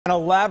An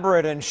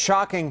elaborate and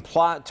shocking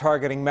plot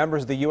targeting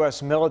members of the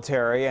U.S.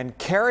 military and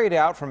carried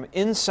out from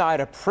inside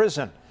a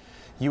prison.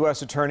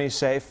 U.S. attorneys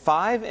say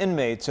 5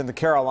 inmates in the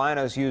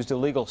Carolinas used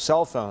illegal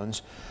cell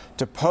phones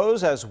to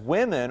pose as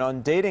women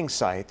on dating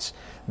sites,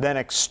 then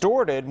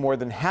extorted more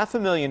than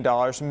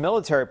 $500,000 from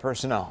military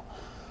personnel.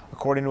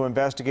 According to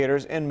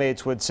investigators,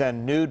 inmates would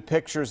send nude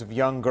pictures of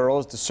young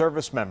girls to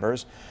service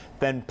members,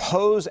 then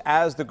pose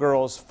as the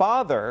girl's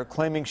father,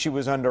 claiming she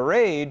was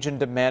underage and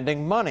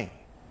demanding money.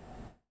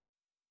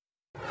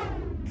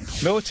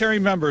 Military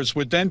members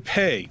would then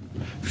pay,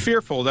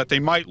 fearful that they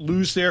might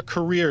lose their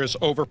careers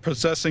over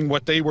possessing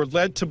what they were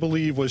led to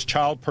believe was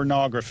child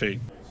pornography.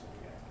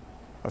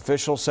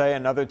 Officials say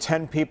another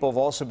 10 people have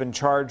also been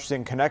charged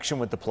in connection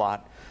with the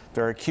plot.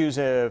 They're accused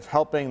of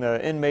helping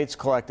the inmates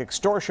collect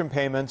extortion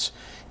payments.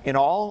 In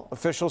all,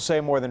 officials say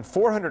more than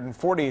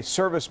 440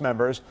 service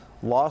members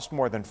lost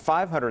more than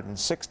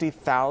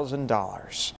 $560,000.